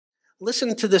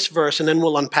Listen to this verse and then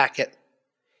we'll unpack it.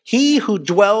 He who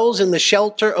dwells in the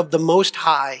shelter of the Most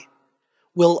High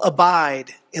will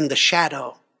abide in the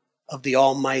shadow of the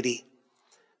Almighty.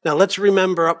 Now let's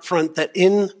remember up front that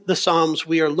in the Psalms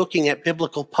we are looking at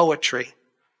biblical poetry.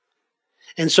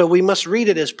 And so we must read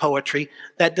it as poetry.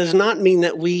 That does not mean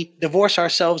that we divorce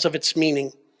ourselves of its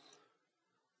meaning.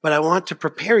 But I want to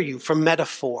prepare you for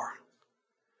metaphor.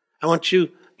 I want you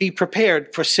to be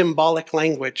prepared for symbolic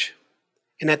language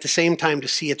and at the same time to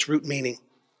see its root meaning.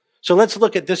 So let's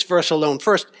look at this verse alone.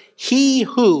 First, he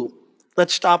who,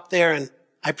 let's stop there and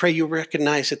I pray you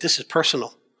recognize that this is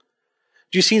personal.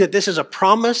 Do you see that this is a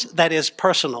promise that is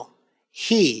personal?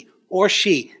 He or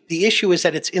she. The issue is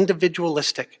that it's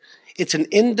individualistic. It's an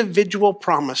individual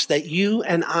promise that you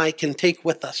and I can take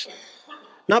with us.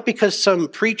 Not because some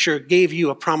preacher gave you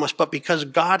a promise, but because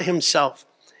God himself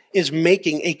is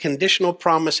making a conditional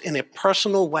promise in a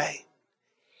personal way.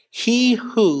 He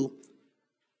who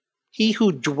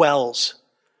dwells.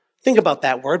 Think about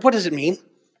that word. What does it mean?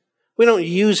 We don't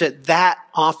use it that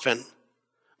often,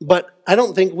 but I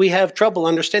don't think we have trouble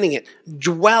understanding it.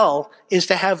 Dwell is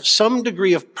to have some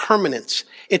degree of permanence.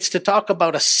 It's to talk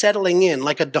about a settling in,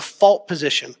 like a default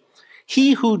position.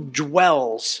 He who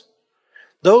dwells,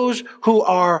 those who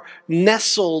are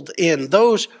nestled in,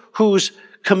 those whose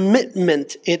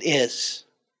commitment it is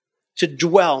to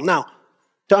dwell. Now,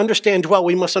 to understand dwell,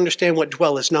 we must understand what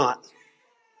dwell is not.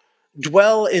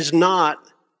 Dwell is not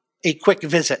a quick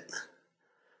visit.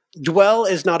 Dwell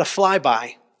is not a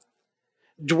flyby.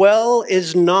 Dwell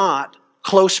is not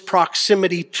close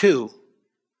proximity to.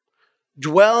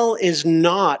 Dwell is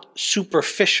not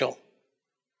superficial.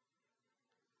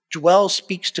 Dwell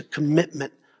speaks to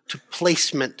commitment, to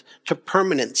placement, to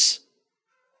permanence.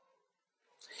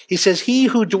 He says, he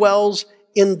who dwells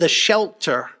in the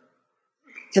shelter.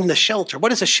 In the shelter.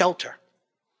 What is a shelter?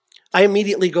 I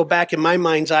immediately go back in my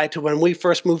mind's eye to when we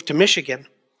first moved to Michigan.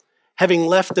 Having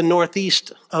left the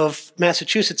northeast of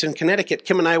Massachusetts and Connecticut,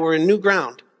 Kim and I were in new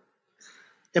ground.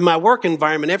 In my work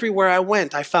environment, everywhere I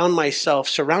went, I found myself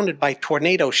surrounded by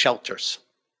tornado shelters.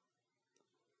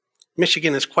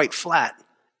 Michigan is quite flat.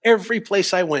 Every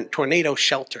place I went, tornado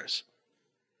shelters.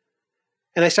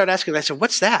 And I started asking, I said,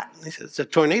 what's that? And they said, it's a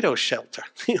tornado shelter.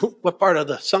 What part of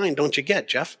the sign don't you get,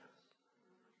 Jeff?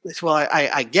 They said, well,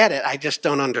 I get it. I just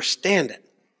don't understand it.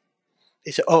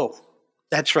 They said, oh,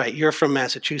 that's right. You're from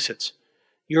Massachusetts.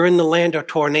 You're in the land of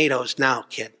tornadoes now,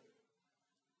 kid.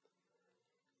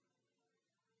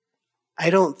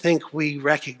 I don't think we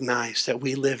recognize that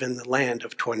we live in the land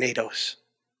of tornadoes.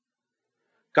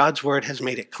 God's word has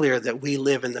made it clear that we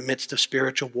live in the midst of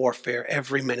spiritual warfare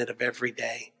every minute of every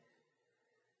day.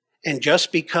 And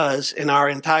just because in our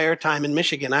entire time in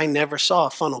Michigan, I never saw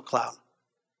a funnel cloud,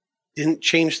 didn't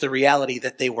change the reality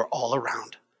that they were all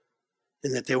around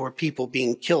and that there were people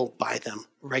being killed by them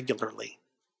regularly.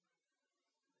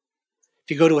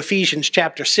 If you go to Ephesians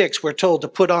chapter 6, we're told to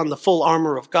put on the full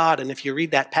armor of God. And if you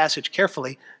read that passage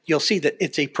carefully, you'll see that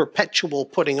it's a perpetual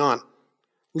putting on.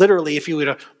 Literally, if you were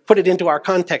to put it into our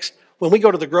context, when we go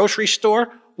to the grocery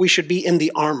store, we should be in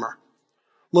the armor.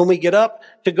 When we get up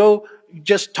to go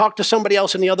just talk to somebody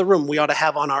else in the other room, we ought to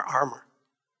have on our armor.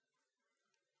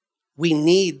 We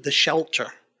need the shelter.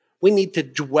 We need to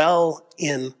dwell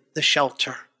in the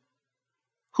shelter.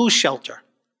 Whose shelter?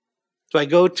 Do I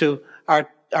go to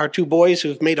our two boys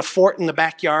who've made a fort in the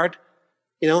backyard?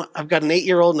 You know, I've got an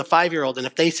 8-year-old and a 5-year-old, and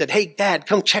if they said, hey, Dad,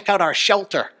 come check out our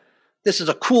shelter. This is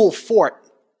a cool fort.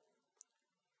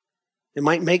 It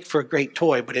might make for a great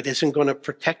toy, but it isn't going to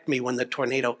protect me when the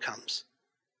tornado comes.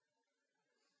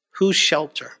 Whose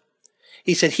shelter?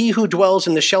 He said, he who dwells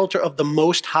in the shelter of the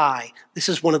Most High. This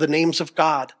is one of the names of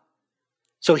God.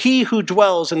 So he who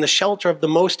dwells in the shelter of the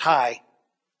Most High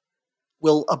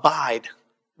will abide.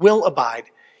 Will abide.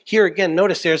 Here again,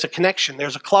 notice there's a connection.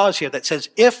 There's a clause here that says,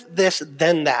 if this,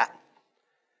 then that.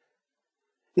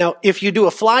 Now, if you do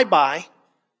a flyby,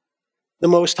 the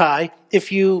Most High,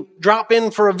 if you drop in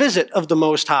for a visit of the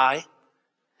Most High,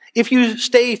 if you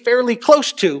stay fairly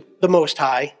close to the Most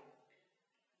High,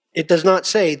 it does not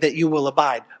say that you will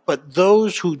abide, but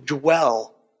those who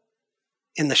dwell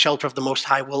in the shelter of the Most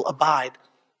High will abide.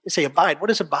 You say, abide?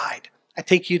 What is abide? I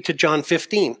take you to John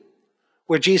 15,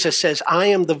 where Jesus says, I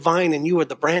am the vine and you are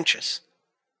the branches.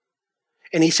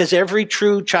 And he says, every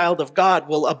true child of God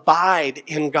will abide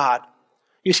in God.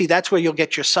 You see, that's where you'll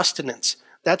get your sustenance.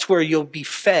 That's where you'll be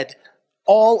fed.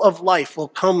 All of life will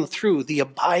come through the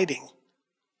abiding.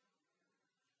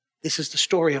 This is the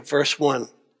story of verse 1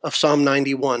 of Psalm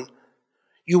 91.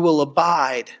 You will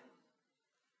abide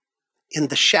in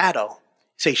the shadow.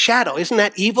 You say, shadow, isn't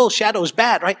that evil? Shadow is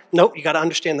bad, right? Nope, you got to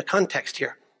understand the context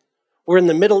here. We're in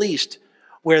the Middle East,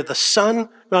 where the sun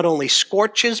not only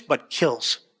scorches but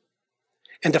kills.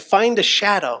 And to find a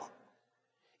shadow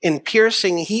in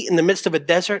piercing heat in the midst of a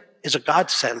desert is a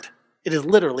godsend. It is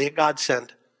literally a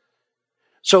godsend.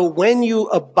 So when you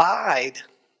abide,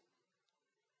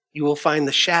 you will find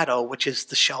the shadow, which is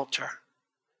the shelter.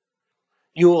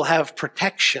 You will have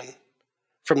protection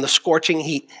from the scorching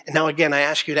heat. And now again, I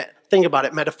ask you to think about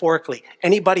it metaphorically.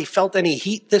 Anybody felt any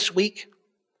heat this week?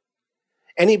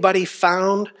 Anybody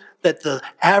found that the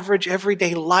average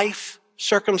everyday life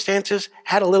circumstances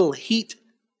had a little heat,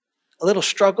 a little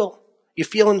struggle? You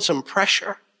feeling some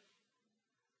pressure?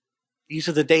 These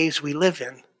are the days we live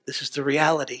in. This is the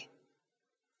reality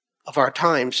of our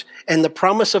times. And the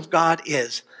promise of God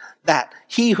is that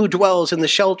he who dwells in the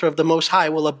shelter of the Most High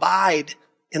will abide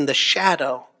in the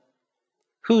shadow.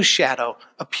 Whose shadow?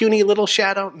 A puny little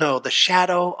shadow? No, the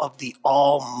shadow of the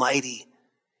Almighty.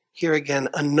 Here again,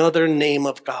 another name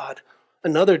of God,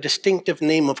 another distinctive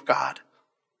name of God.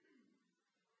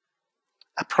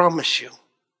 I promise you,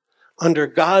 under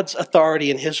God's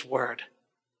authority in his word,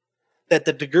 that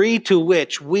the degree to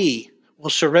which we will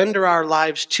surrender our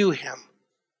lives to him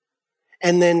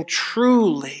and then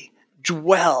truly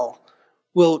dwell,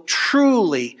 will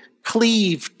truly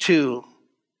cleave to,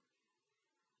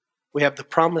 we have the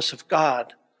promise of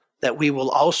God that we will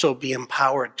also be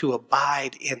empowered to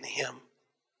abide in him.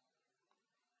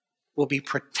 We'll be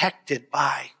protected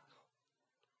by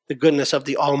the goodness of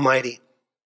the Almighty.